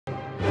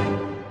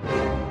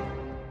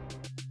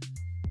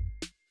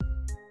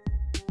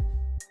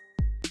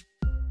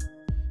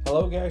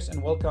Hello guys,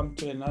 and welcome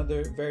to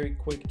another very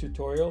quick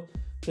tutorial.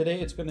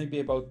 Today it's going to be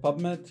about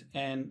PubMed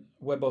and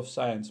Web of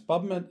Science.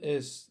 PubMed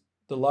is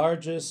the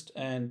largest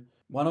and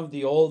one of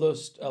the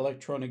oldest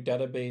electronic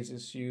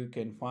databases you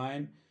can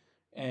find,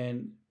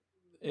 and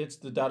it's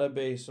the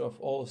database of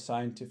all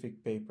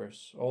scientific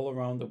papers all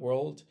around the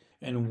world.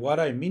 And what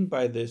I mean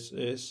by this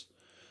is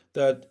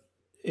that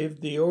if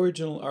the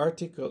original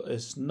article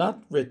is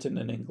not written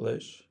in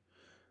English,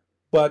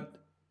 but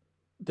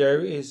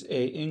there is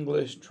a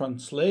English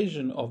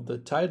translation of the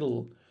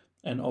title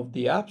and of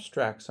the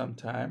abstract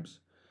sometimes,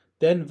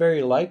 then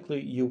very likely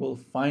you will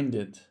find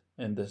it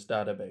in this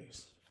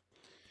database.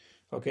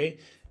 Okay,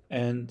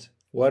 and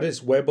what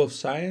is Web of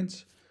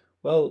Science?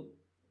 Well,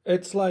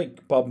 it's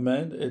like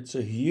PubMed. It's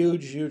a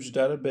huge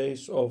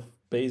database of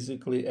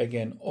basically,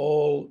 again,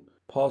 all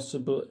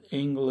possible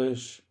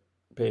English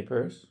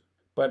papers,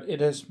 but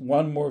it has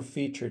one more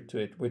feature to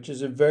it, which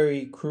is a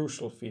very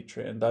crucial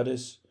feature, and that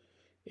is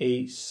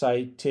a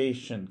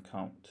citation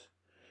count.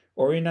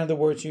 Or in other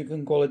words, you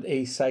can call it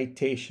a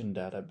citation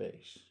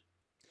database.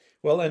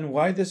 Well, and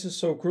why this is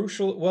so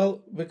crucial?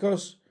 Well,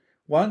 because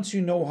once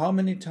you know how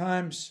many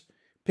times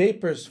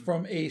papers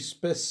from a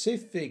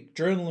specific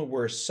journal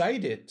were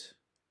cited,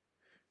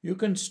 you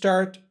can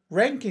start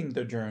ranking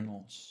the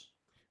journals.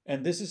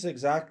 And this is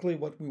exactly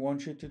what we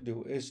want you to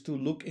do, is to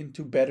look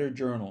into better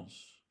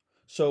journals.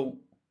 So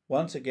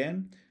once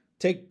again,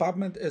 take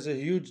PubMed as a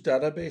huge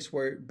database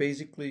where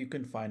basically you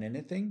can find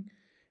anything,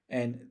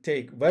 and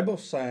take Web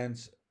of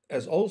Science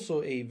as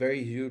also a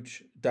very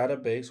huge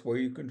database where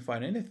you can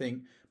find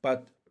anything,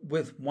 but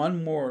with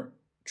one more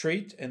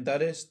trait, and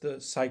that is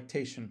the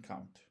citation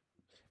count.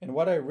 And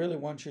what I really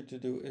want you to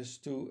do is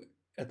to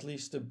at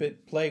least a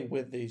bit play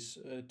with these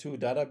two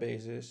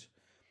databases,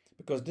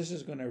 because this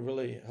is going to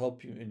really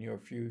help you in your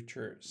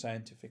future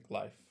scientific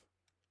life.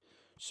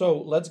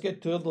 So let's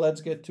get to it. Let's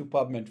get to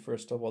PubMed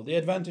first of all. The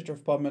advantage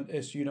of PubMed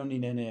is you don't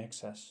need any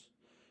access.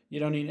 You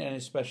don't need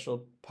any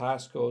special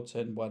passcodes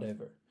and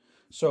whatever.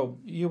 So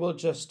you will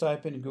just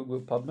type in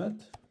Google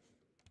PubMed.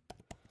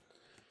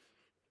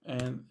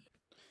 And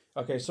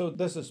okay, so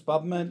this is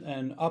PubMed,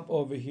 and up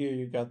over here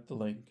you got the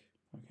link,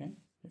 okay,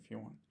 if you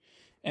want.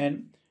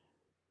 And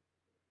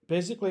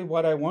basically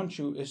what I want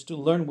you is to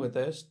learn with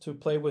this, to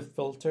play with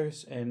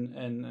filters and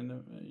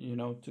you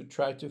know, to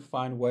try to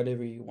find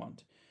whatever you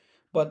want.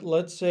 But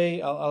let's say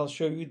I'll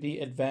show you the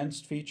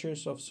advanced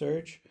features of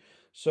search.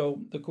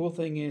 So the cool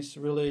thing is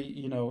really,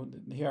 you know,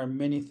 here are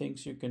many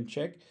things you can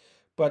check.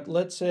 But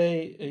let's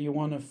say you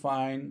want to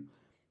find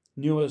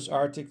newest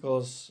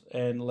articles,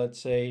 and let's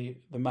say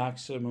the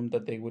maximum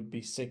that they would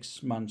be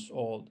 6 months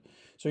old.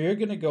 So you're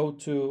going to go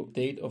to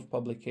date of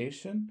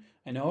publication,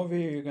 and over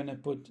here you're going to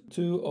put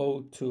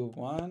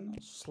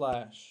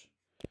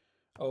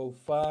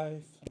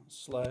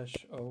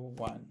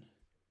 2021/05/01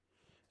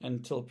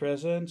 until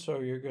present. So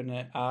you're going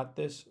to add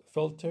this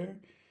filter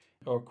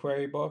or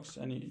query box,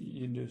 and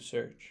you do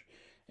search.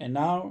 And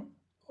now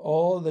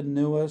all the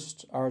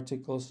newest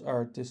articles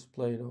are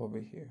displayed over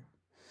here.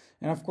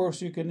 And of course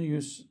you can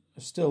use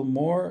still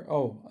more.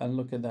 Oh, and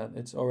look at that,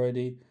 it's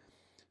already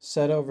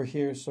set over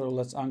here. So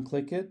let's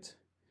unclick it.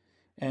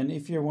 And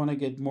if you want to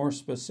get more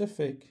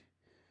specific,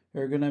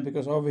 you're gonna,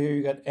 because over here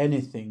you got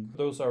anything,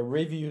 those are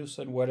reviews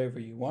and whatever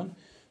you want.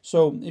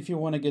 So if you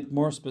want to get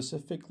more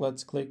specific,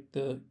 let's click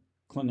the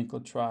clinical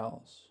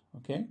trials.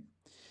 Okay,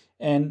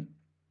 and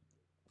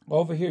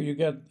over here you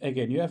get,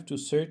 again, you have to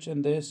search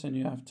in this, and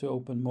you have to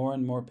open more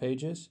and more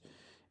pages.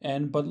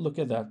 And but look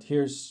at that,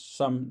 here's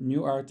some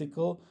new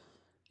article: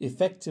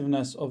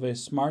 effectiveness of a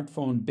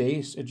smartphone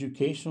based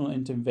educational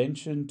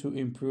intervention to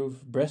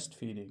improve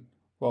breastfeeding.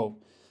 Wow,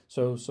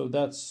 so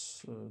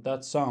that's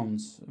that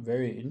sounds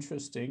very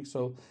interesting.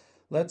 So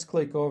let's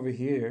click over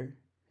here,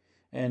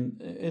 and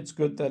it's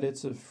good that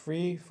it's a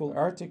free full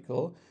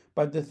article.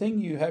 But the thing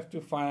you have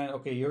to find,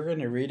 okay, you're going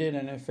to read it,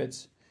 and if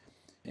it's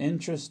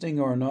interesting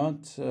or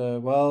not,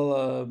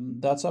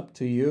 that's up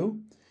to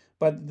you.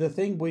 But the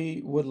thing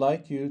we would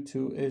like you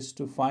to is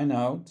to find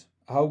out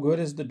how good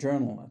is the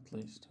journal, at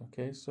least.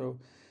 Okay, so,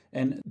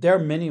 and there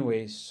are many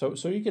ways. So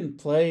you can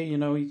play, you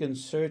know, you can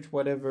search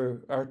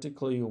whatever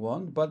article you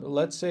want. But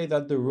let's say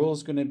that the rule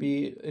is going to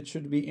be, it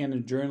should be in a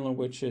journal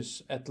which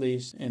is at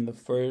least in the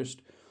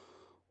first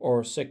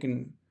or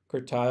second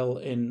quartile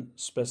in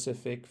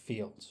specific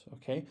fields.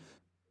 Okay,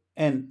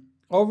 and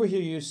over here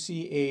you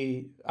see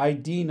a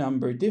ID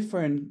number,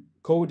 different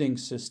coding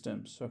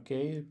systems.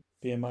 Okay,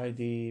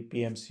 PMID,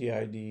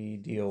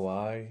 PMCID,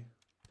 DOI.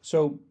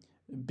 So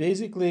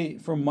basically,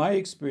 from my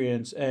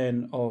experience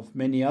and of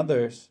many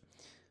others,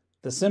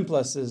 the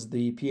simplest is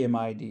the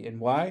PMID. And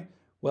why?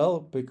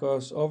 Well,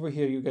 because over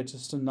here you get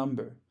just a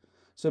number.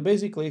 So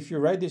basically, if you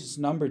write this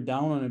number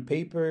down on a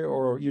paper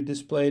or you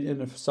display it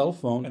in a cell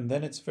phone, and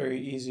then it's very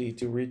easy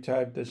to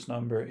retype this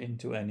number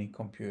into any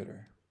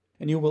computer.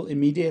 And you will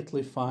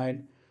immediately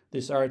find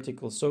this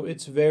article. So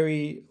it's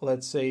very,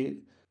 let's say,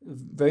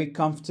 very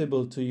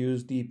comfortable to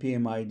use the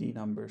PMID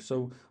number.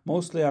 So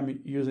mostly I'm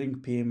using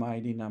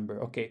PMID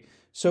number. Okay,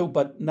 so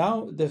but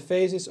now the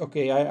phase is,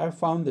 okay, I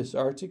found this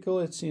article,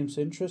 it seems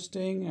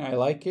interesting, I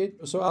like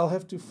it. So I'll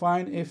have to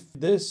find if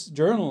this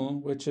journal,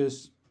 which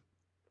is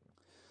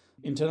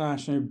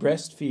International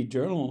Breastfeed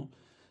Journal,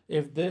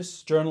 if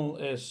this journal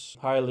is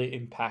highly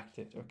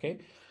impacted. Okay,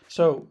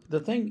 so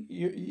the thing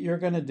you're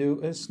going to do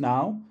is,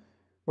 now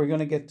we're going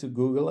to get to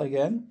Google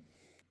again.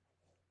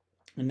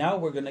 And now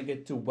we're going to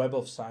get to Web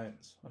of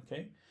Science,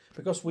 okay?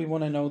 Because we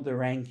want to know the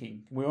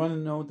ranking. We want to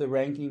know the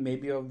ranking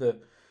maybe of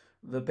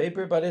the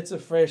paper, but it's a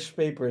fresh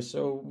paper,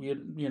 so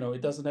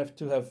it doesn't have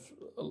to have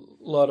a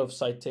lot of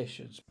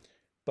citations.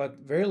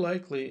 But very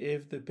likely,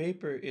 if the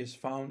paper is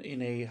found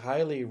in a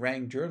highly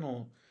ranked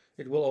journal,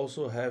 it will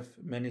also have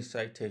many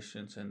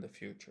citations in the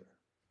future.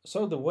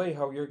 So the way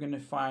how you're going to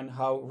find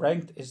how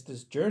ranked is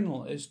this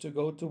journal is to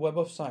go to Web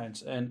of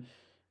Science, and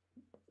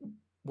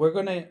we're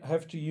going to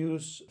have to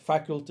use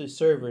faculty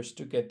servers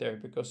to get there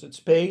because it's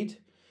paid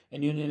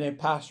and you need a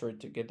password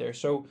to get there.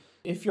 So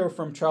if you're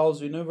from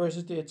Charles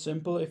University, it's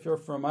simple. If you're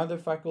from other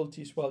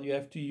faculties, well, you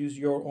have to use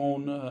your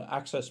own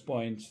access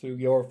points through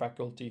your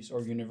faculties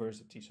or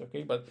universities,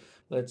 okay? But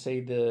let's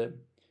say the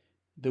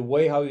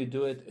way how you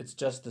do it, it's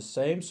just the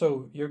same.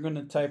 So you're going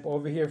to type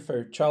over here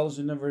for Charles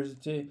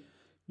University,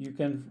 you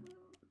can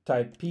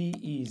type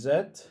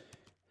PEZ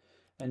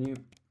and you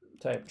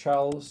type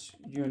Charles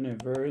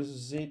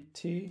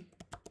University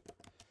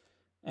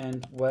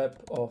and Web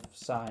of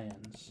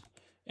Science.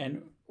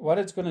 And what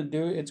it's going to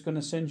do, it's going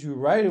to send you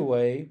right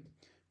away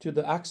to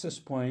the access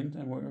point,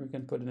 and we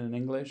can put it in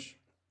English,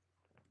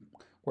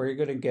 where you're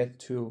going to get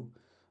to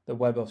the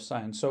Web of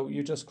Science. So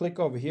you just click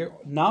over here.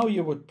 Now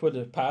you would put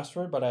a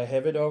password, but I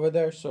have it over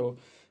there, so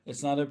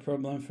it's not a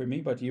problem for me,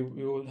 but you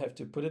will have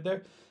to put it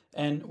there.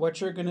 And what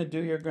you're going to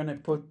do, you're going to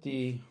put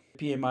the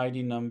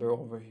PMID number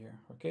over here,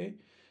 okay?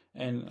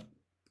 And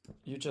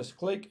you just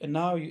click, and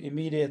now you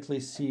immediately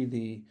see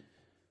the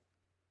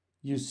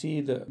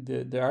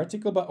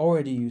article, but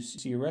already you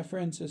see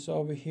references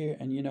over here.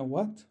 And you know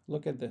what?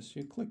 Look at this.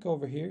 You click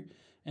over here,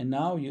 and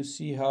now you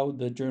see how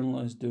the journal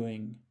is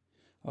doing.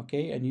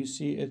 Okay, and you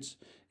see it's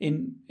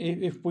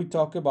if we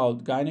talk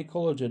about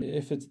gynecology,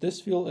 if it's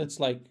this field, it's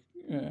like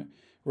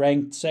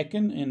ranked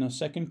second in a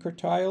second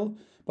quartile.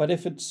 But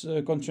if it's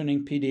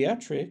concerning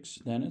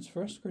pediatrics, then it's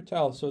first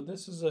quartile. So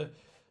this is a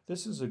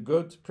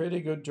pretty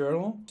good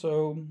journal.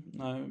 So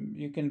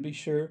you can be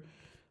sure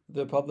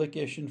the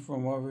publication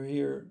from over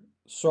here,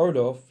 sort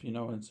of,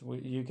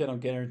 you cannot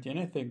guarantee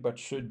anything, but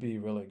should be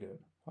really good.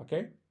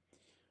 Okay.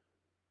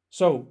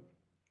 So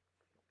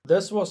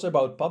this was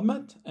about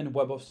PubMed and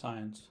Web of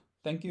Science.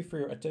 Thank you for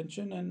your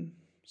attention and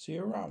see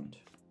you around.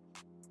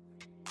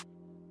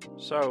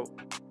 So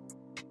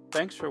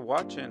thanks for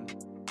watching,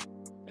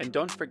 and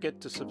don't forget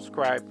to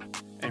subscribe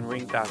and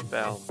ring that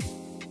bell.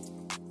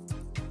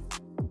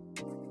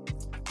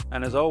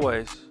 And as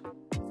always,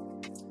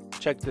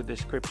 check the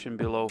description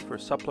below for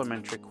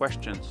supplementary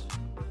questions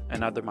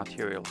and other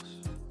materials.